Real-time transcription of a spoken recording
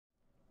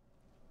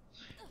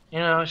You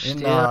know,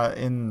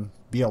 In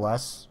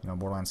BLS,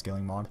 Borderlands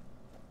scaling mod,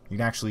 you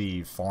can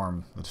actually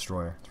farm the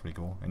destroyer. It's pretty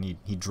cool, and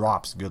he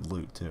drops good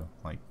loot too.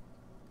 Like,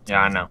 it's yeah,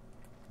 I amazing. know.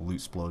 Loot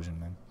explosion,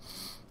 man.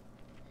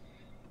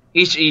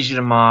 It's easy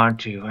to mod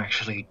to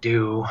actually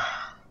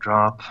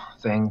drop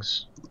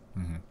things.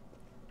 Mm-hmm.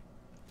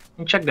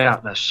 And check that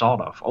out. That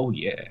sawed off. Oh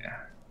yeah,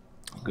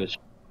 good.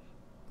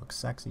 Looks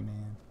sexy,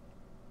 man.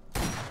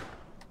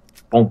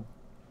 Boom.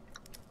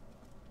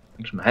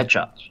 Make some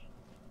headshots.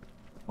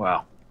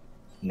 Wow.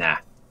 Nah.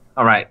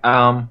 All right.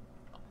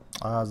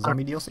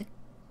 Zombie DLC?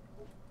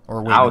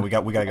 Or wait, I no, would we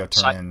gotta go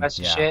turn in. quest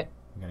and Yeah, shit.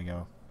 we gotta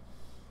go.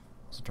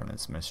 Let's turn in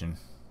this mission.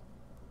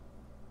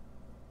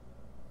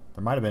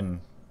 There might have been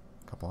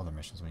a couple other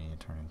missions we need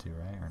to turn into,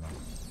 right? Or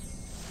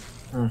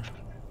no?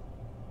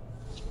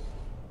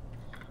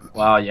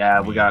 Well,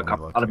 yeah, we got a Let me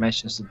couple look other here.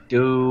 missions to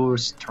do.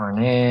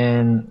 Turn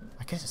in.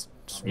 I guess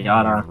it's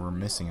Yada. we're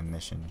missing a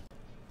mission.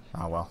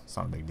 Oh well, it's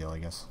not a big deal, I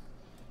guess.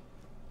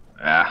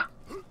 Yeah.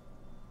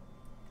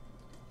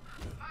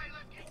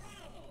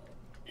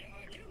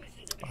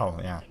 Oh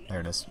yeah, there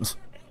it is.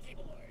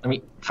 Let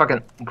me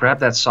fucking grab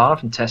that saw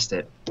off and test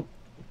it.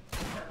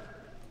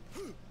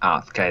 Oh,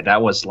 okay,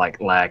 that was like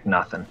lag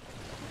nothing.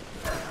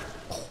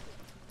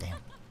 Damn.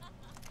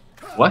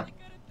 What?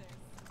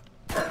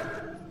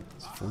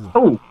 It's flew.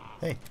 Oh.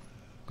 Hey,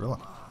 gorilla.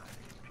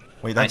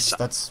 Wait, Nice.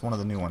 that's one of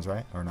the new ones,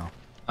 right? Or no?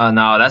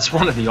 No, that's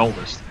one of the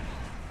oldest.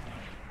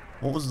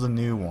 What was the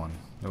new one?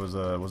 There was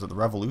was it the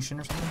Revolution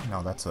or something?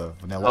 No, that's a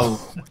vanilla.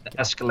 Oh, the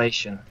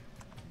escalation.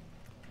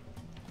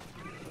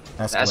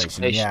 Escalation.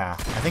 escalation. Yeah,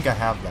 I think I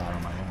have that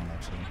on my own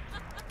actually.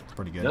 It's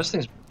pretty good. Those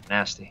things are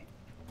nasty.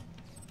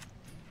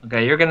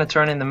 Okay, you're gonna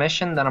turn in the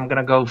mission, then I'm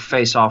gonna go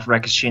face off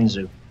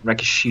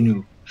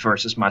Rekishinu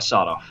versus my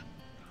sawed off.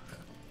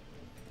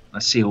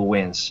 Let's see who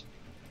wins.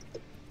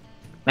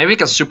 Maybe we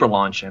can super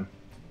launch him.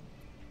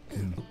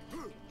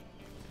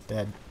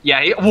 Dead.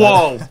 Yeah,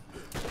 whoa!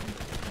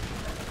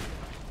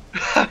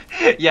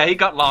 Yeah, he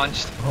got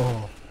launched.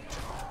 Oh.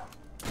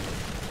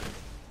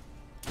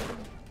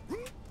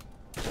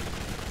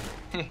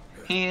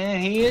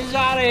 He is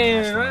out of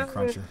National here.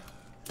 Cruncher.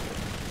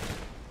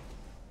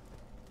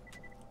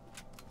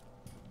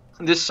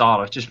 This sawed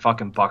off just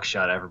fucking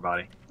buckshot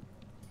everybody.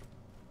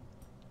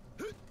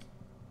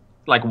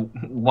 Like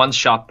one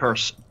shot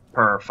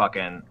per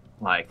fucking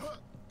like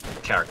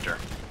character.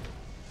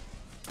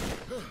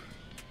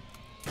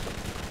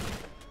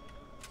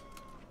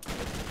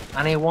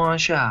 I need one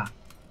shot.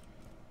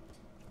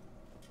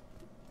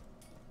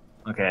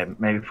 Okay,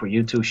 maybe for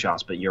you 2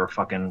 shots, but you're a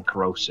fucking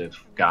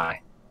corrosive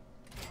guy.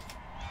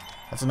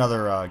 That's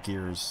another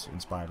Gears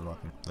inspired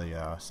weapon.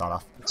 The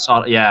sawed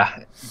off.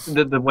 Yeah,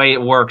 the way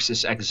it works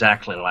is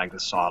exactly like the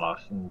sawed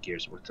off in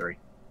Gears of War 3.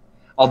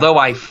 Although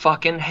I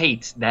fucking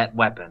hate that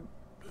weapon.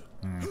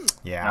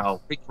 Yeah.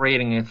 Now,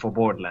 recreating it for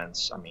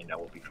Borderlands, I mean, that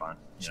would be fun.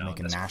 Should make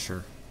a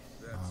Gnasher.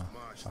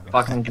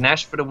 Fucking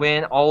Gnash for the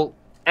win.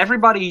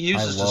 Everybody who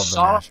uses the love the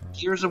sawed off Gnasher.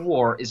 Gears of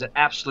War is an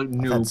absolute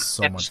noob. had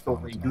so End much fun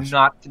story. with Do Gnasher.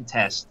 not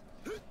contest.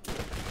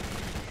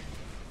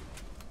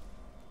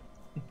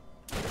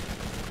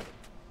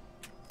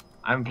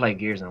 I haven't played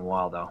Gears in a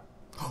while though.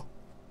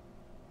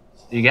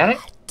 Do you get it?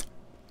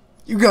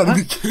 You gotta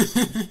be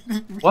kidding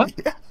me. What?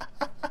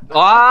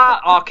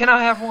 Oh, can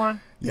I have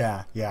one?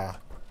 Yeah, yeah.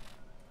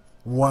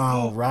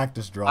 Wow, Rack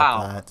just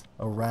dropped Wow. that.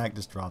 Oh, Rack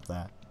just dropped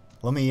that.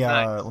 Let me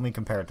Nice. let me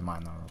compare it to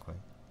mine though, real quick.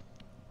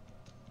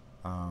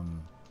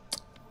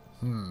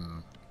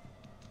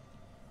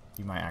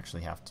 You might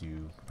actually have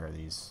to compare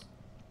these.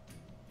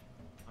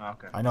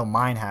 Okay. I know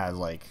mine has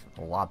like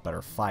a lot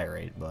better fire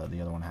rate, but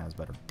the other one has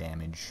better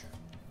damage.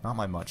 Not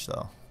by much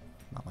though.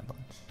 Not by much.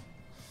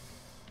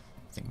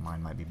 I think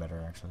mine might be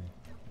better actually.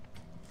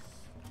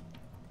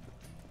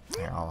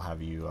 Here, I'll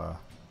have you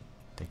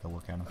take a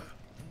look at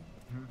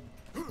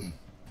them.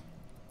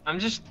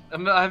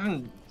 I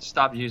haven't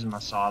stopped using my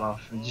sawed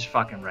off. I'm just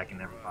fucking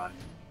wrecking everybody.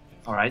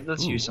 Alright,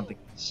 let's use something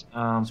else.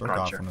 Circ off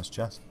Cruncher. from this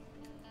chest.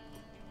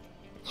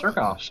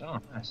 Circ-offs, oh,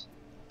 nice.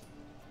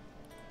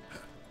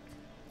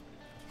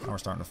 Now we're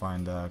starting to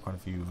find quite a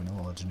few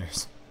vanilla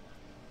legendaries.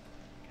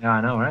 Yeah,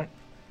 I know, right?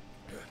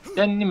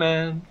 Denny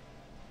man.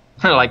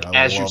 Like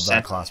I as you love said,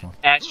 that class one.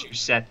 as you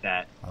said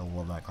that. I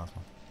love that class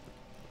one.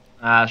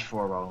 As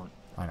for Roland.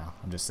 I know.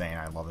 I'm just saying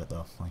I love it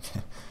though. Like.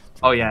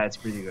 Oh yeah, it's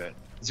pretty good.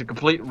 It's a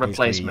complete Basically,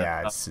 replacement.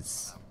 yeah,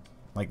 it's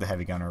like the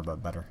heavy gunner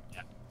but better.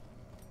 Yeah.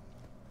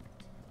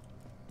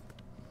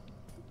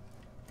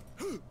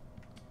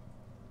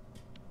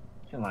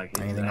 I like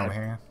it. Anything over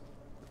here?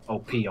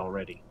 OP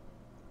already.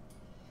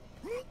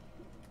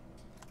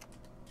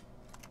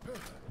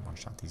 One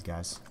shot these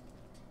guys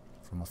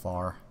from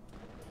afar,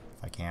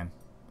 if I can.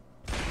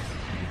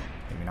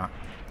 Maybe not.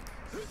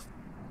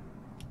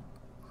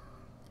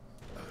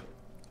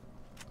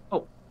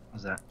 Oh,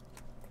 what's that?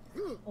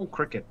 Oh,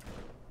 cricket.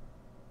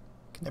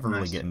 Can never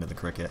really Nice. get into the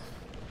cricket.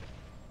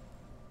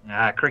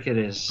 Cricket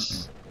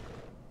is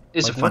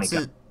Like, a funny what's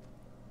guy. it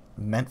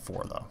meant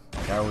for though?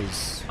 Like I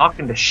always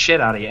Knocking the shit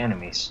out of your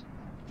enemies.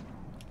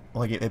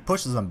 like it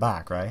pushes them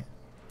back, right?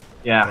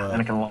 Yeah, but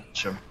and I can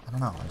launch them. I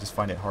don't know. I just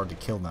find it hard to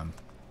kill them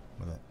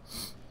with it.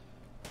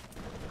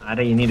 I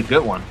think you need a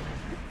good one.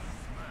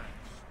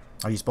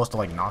 Are you supposed to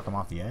like knock them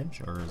off the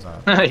edge, or is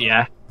that?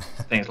 Yeah,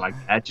 things like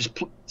that.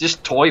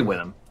 Just toy with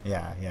them.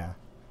 Yeah, yeah.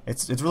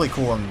 It's really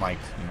cool when like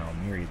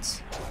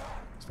myriads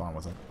spawn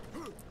with it.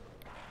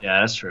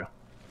 Yeah, that's true.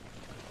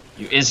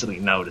 You instantly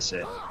notice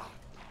it.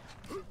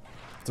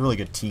 It's a really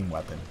good team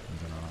weapon in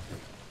general.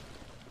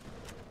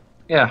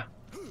 Yeah.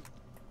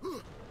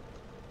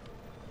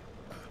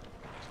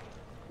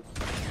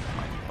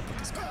 I'll put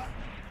this guy.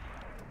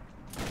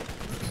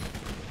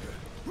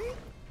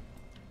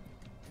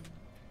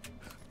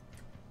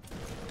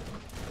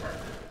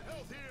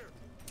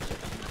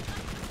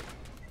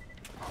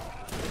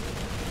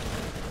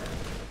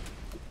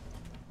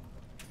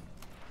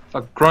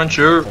 Fuck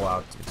Cruncher. Pull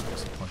out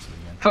explosive punches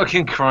again.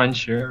 Fucking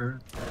Cruncher.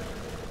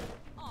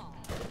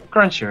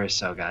 Cruncher is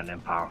so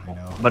goddamn powerful. I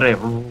know. But it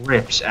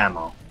rips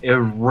ammo. It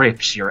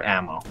rips your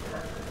ammo.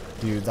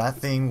 Dude, that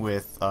thing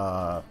with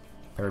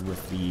paired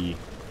with the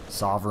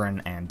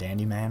Sovereign and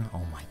Dandyman,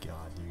 oh my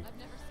god, dude.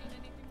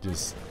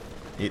 Just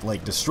it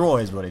like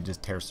destroys, but it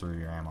just tears through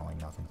your ammo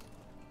like nothing.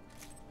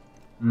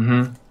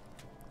 Mm-hmm.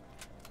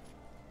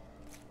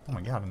 Oh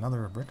my god,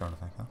 another brick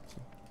artifact, huh?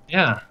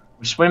 Yeah.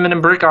 We're swimming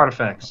in brick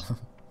artifacts.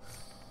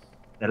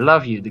 They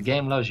love you. The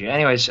game loves you.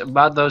 Anyways,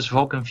 about those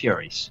Vulcan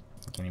Furies.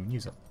 I can't even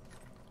use it.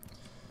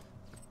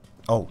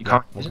 Oh, You yeah,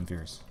 can't use Vulcan it?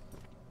 Furies.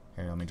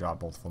 Here, let me drop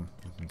both of them.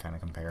 You can kind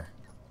of compare.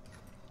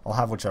 I'll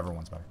have whichever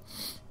one's better.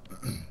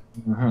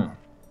 Mm-hmm.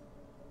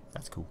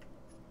 That's cool.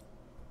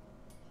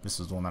 This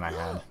is the one that I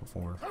had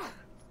before.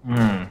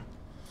 Mm.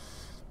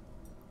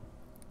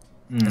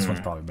 This one's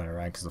Mm. probably better,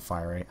 right? Because of the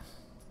fire rate.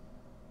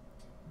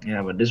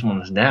 Yeah, but this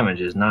one's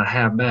damage is not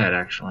half bad,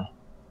 actually.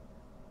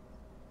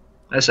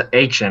 That's an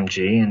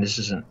HMG, and this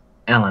is an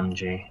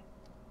LMG.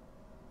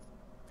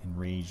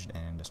 Enraged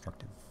and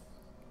destructive.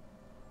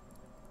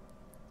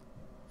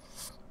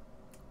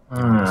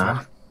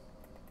 Uh,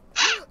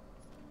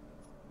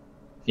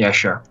 yeah,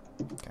 sure.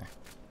 Okay.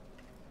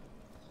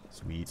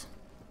 Sweet.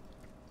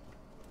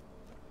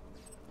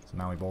 So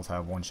now we both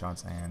have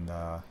one-shots and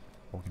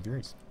Vulcan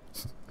Furies.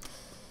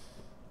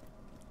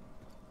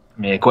 Let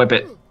me equip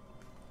it.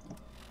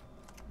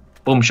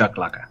 Boom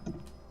shakalaka.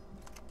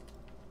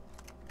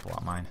 Pull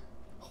out mine.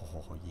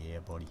 Oh, yeah,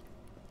 buddy.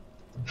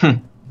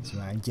 Hmm. That's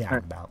what I'm talking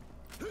about.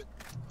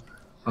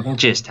 Fucking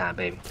jizz time,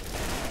 baby.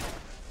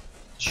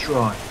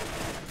 Destroy.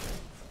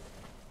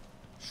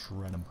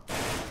 Shred them.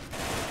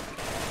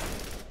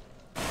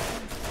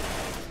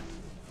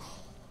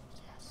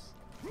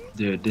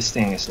 Dude, this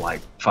thing is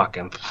like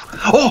fucking.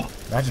 Oh!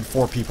 Imagine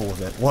 4 people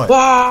with it. What?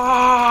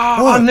 Wow!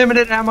 What?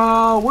 Unlimited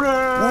ammo!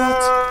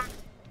 What?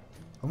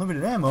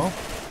 Unlimited ammo?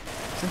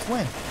 Since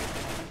when?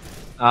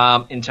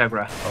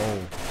 Integra. Oh.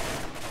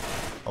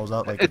 Oh, is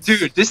that like... it's-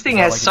 Dude, this thing is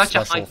that has like such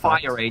a special high fire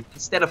effect? rate.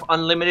 Instead of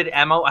unlimited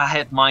ammo, I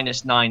had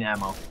 -9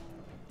 ammo.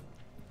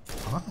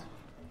 Huh?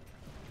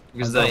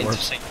 Because How's the that work?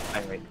 insane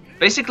fire rate.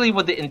 Basically,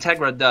 what the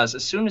Integra does,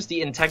 as soon as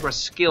the Integra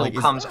skill Like, is-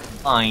 comes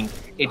online,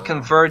 it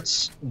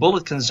converts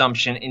bullet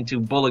consumption into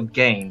bullet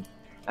gain.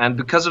 And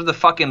because of the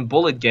fucking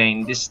bullet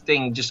gain, this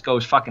thing just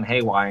goes fucking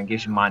haywire and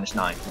gives you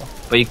 -9.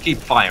 But you keep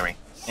firing.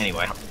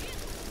 Anyway.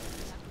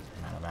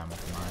 I'm out of ammo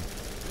for mine.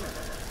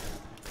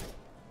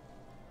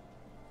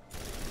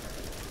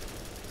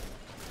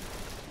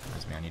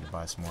 Reminds me I need to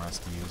buy some more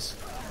SKUs.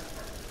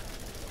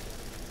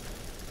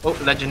 Oh,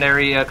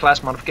 legendary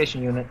class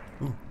modification unit.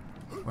 Ooh.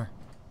 Where?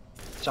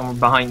 Somewhere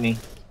behind me.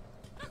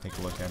 Take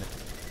a look at it.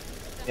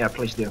 Yeah,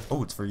 please do.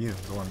 Oh, it's for you.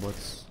 Zoran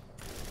Blitz.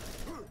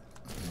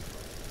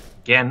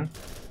 Again.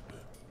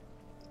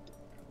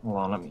 Hold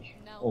on, let me...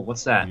 Oh,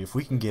 what's that? Dude, if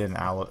we can get an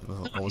what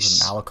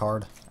was it, an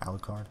Alucard?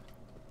 Alucard?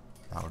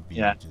 That would be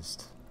Yeah.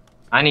 just...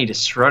 I need a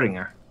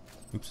Schrodinger.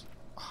 Oops.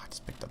 Oh, I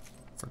just picked up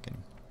freaking...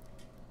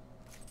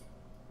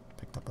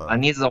 Picked up a... I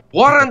need the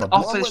warrant picked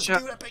up a officer bloodless, dude, I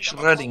picked up a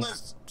Schrodinger.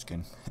 bloodless. Just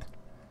kidding.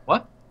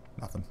 What?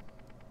 Nothing.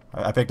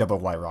 I picked up a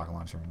white rocket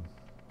launcher and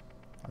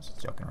I was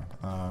just joking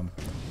around.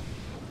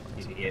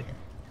 Idiot.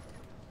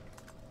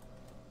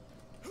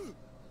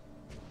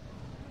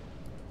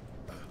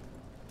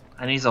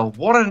 I need a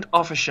warrant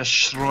officer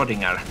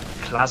Schrodinger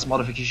class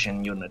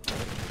modification unit.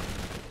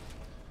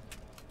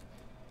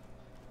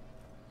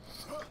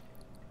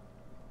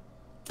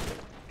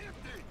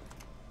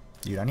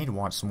 Dude, I need to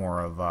watch some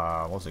more of,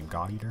 what was it,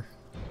 God Eater?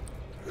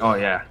 Oh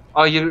yeah.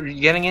 Oh, you're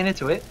getting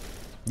into it?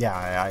 Yeah,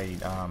 I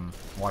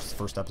watched the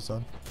first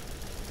episode.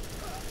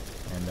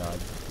 And, dude,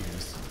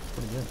 it's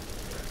pretty good.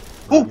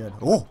 Pretty good.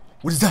 Oh!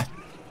 What is that?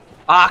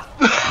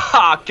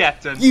 Ah,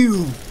 Captain.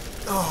 You!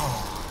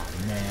 Oh,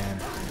 man.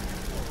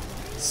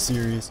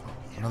 Serious?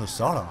 Another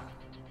Soto.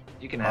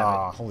 You can have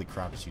Ah, holy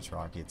crap, it shoots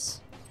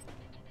rockets.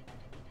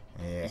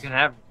 it. Yeah, You can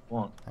have it if you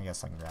want. I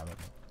guess I can grab it.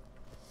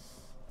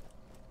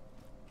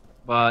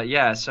 But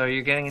yeah, so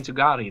you're getting into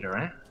God Eater,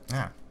 eh?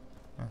 Yeah.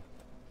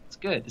 It's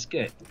good. It's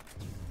good.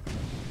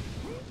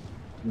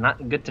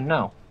 Not good to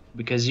know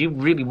because you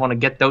really want to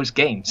get those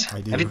games. I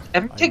do. Have you I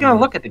taken a do.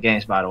 look at the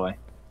games, by the way?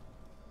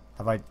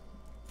 Have I?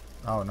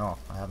 Oh, no,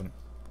 I haven't.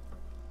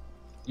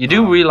 You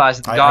do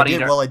realize that God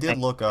Eater I did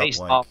look up,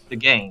 based like, off the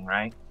game,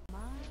 right?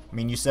 I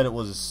mean, you said it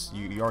was.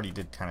 You already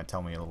did kind of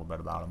tell me a little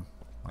bit about them.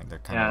 Like they're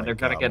kind of like they're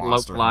gonna get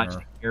Monster localized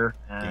Hunter here.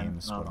 And,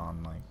 games, but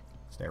on like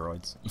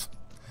steroids.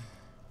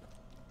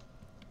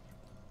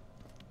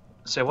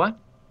 Say what?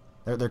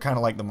 They're kind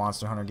of like the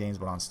Monster Hunter games,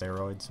 but on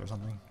steroids or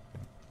something.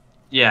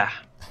 Yeah,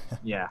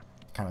 yeah,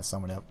 Kind of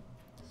sum it up.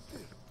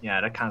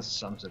 yeah. That kind of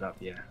sums it up.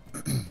 Yeah.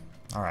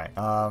 All right.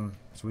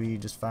 Should we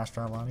just fast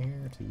travel out of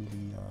here to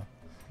the?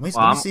 Let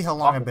me see how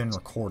long I've been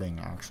recording.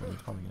 Actually,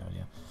 it's probably a good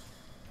idea.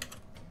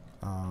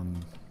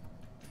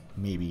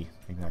 Maybe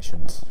I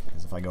shouldn't,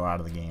 because if I go out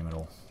of the game,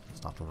 it'll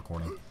stop the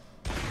recording.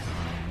 Let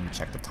me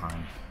check the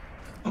time.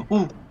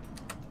 Ooh.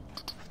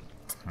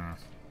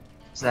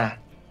 Is that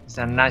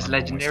a nice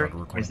legendary?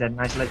 Or is that a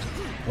nice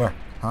legendary? Where?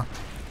 Huh?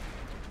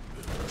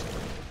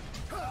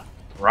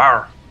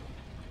 Rawr.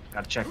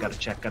 Gotta check.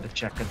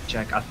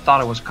 I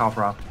thought it was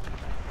Kovrov.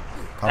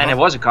 And it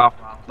was a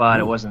Kovrov, but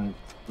it wasn't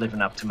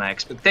living up to my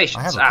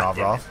expectations. I have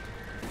a Kovrov.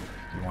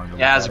 You wanted to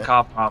yeah, look it's a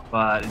at Kovrov,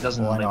 but it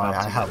doesn't live up to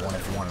I have one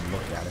if you wanted to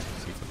look at it.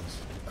 See if it was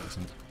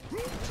decent.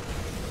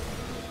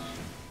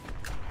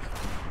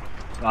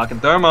 Fucking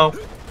thermo.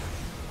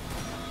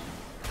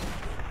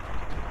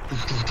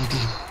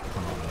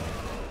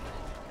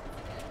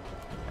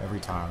 Every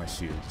time I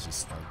shoot, it's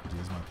just like,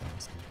 use my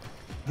pants.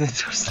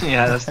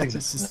 Yeah, those things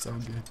It's just so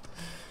good.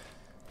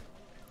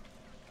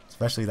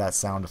 Especially that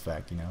sound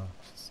effect, you know?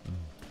 Just,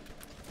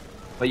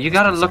 But you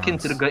gotta look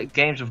into the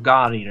games of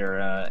God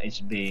Eater,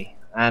 HB.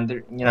 And,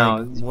 you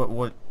know... Like,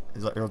 what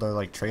is that, are there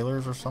like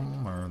trailers or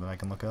something, or that I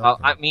can look up?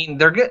 I mean,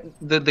 they're good.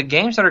 The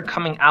games that are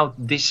coming out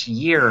this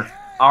year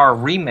are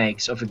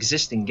remakes of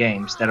existing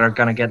games that are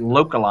gonna get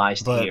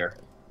localized here.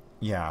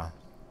 Yeah.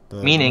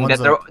 Meaning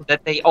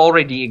that they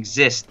already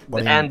exist,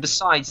 and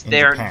besides,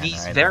 Japan,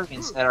 these right?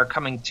 variants that are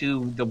coming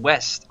to the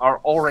West are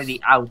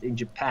already out in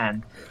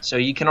Japan, so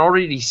you can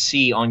already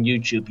see on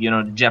YouTube, you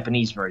know, the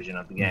Japanese version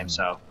of the game.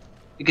 So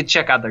you can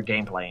check out their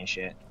gameplay and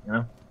shit. You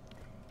know,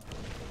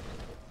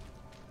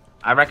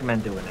 I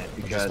recommend doing it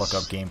because just look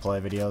up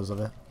gameplay videos of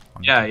it.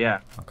 Yeah,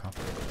 yeah. Okay. I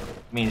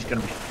mean, it's gonna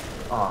be.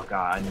 Oh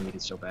god, I need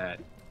it so bad.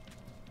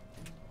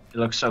 It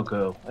looks so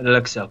cool. It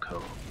looks so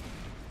cool.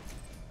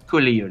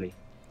 Coolly Yuli.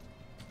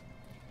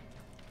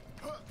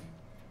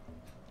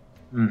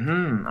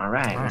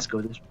 Alright, let's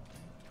go this way.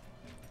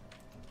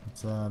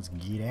 Let's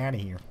get out of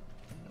here.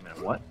 Wait a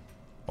minute, what?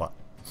 What?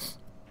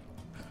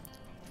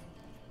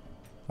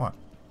 What?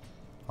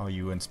 Oh,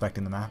 you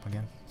inspecting the map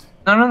again?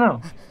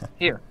 No.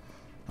 Here.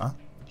 Huh?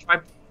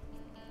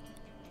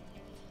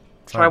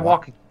 Try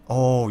walking.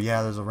 Oh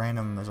yeah, there's a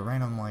random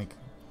like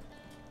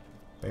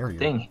barrier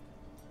thing.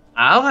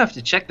 I'll have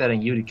to check that in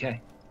UDK.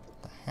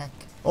 What the heck?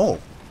 Oh,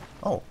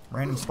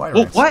 random spider.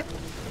 Oh, what?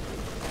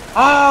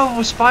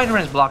 Oh,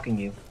 Spider-Man's blocking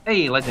you.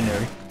 Hey,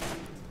 legendary.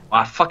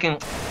 Wow, fucking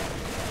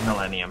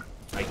Millennium.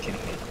 Are you kidding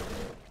me?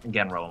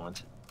 Again,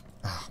 Roland.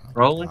 Oh,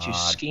 Roland, you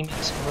scheming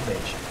son of a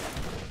bitch.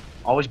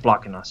 Always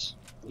blocking us,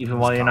 even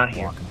while you're not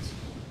here.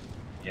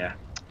 Yeah.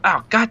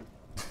 Oh, God.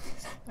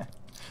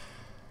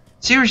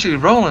 Seriously,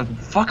 Roland,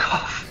 fuck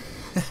off.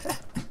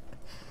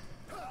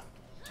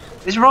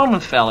 This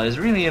Roland fella is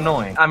really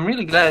annoying. I'm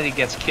really glad he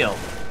gets killed.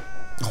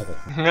 Oh,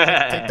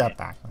 take that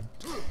back.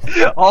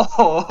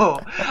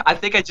 Oh, I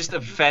think I just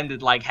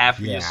offended like half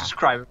of your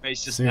subscriber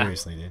base just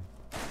seriously,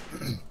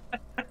 dude.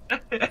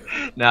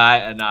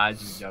 Nah,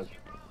 just joking.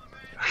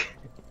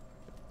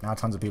 Now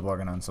tons of people are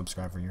gonna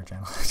unsubscribe from your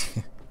channel.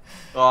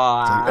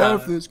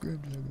 F this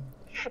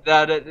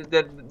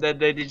that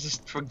they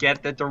just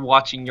forget that they're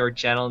watching your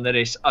channel and that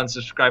they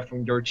unsubscribe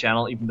from your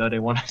channel even though they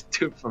want to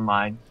do it for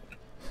mine.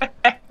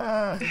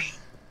 Alright.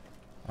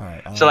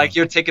 So like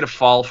you're taking a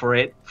fall for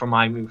it for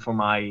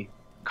my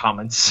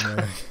comments.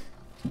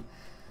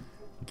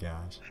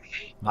 Gosh.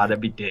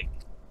 That'd be dick.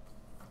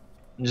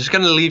 I'm just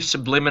gonna leave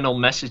subliminal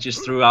messages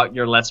throughout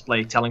your Let's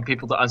Play telling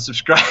people to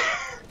unsubscribe.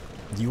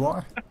 You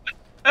are?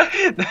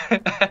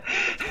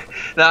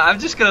 No, I'm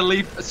just gonna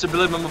leave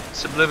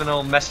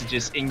subliminal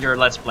messages in your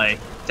Let's Play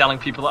telling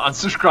people to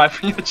unsubscribe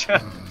from your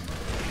channel.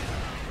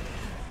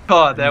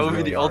 Oh, that would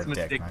be the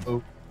ultimate dick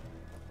move.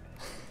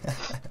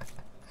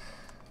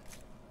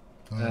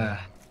 Nah,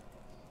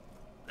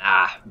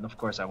 of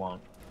course I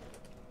won't.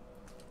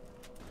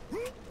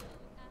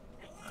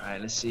 Alright,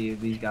 let's see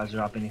if these guys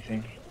drop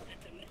anything.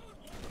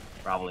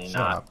 Probably not. Shut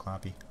up,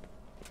 Clappy.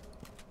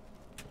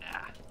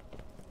 Nah.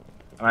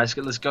 Alright,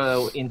 let's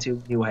go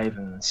into New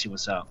Haven and see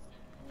what's up.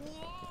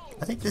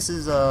 I think this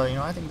is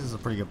I think this is a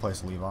pretty good place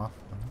to leave off.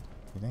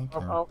 You think?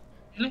 Oh,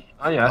 really?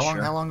 Oh yeah, sure.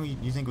 How long do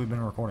you think we've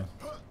been recording?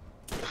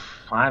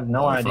 I have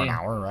no idea. For an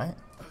hour, right?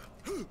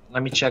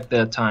 Let me check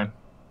the time.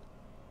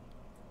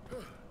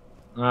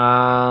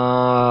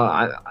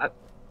 I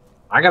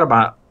got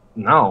about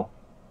no.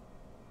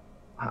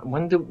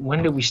 When did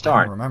we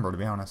start? I don't remember, to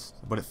be honest,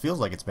 but it feels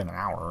like it's been an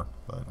hour.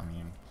 But I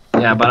mean.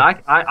 Yeah, but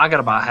I got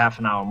about half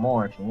an hour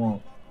more if you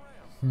want.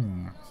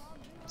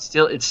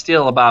 It's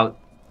still about.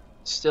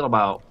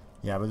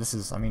 Yeah, but this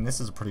is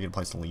a pretty good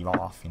place to leave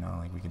off. You know,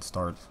 like we could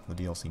start the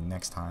DLC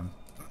next time.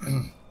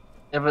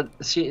 Yeah,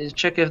 but see,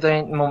 check if there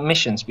ain't more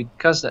missions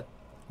because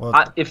Well,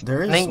 if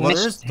there is. ain't Well,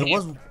 missions there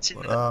was in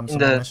some more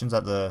the missions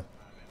at the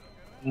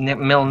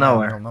middle middle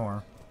nowhere.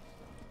 nowhere.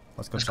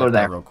 Let's go Let's go check that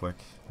there. real quick.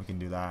 We can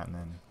do that and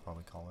then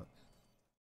probably call it.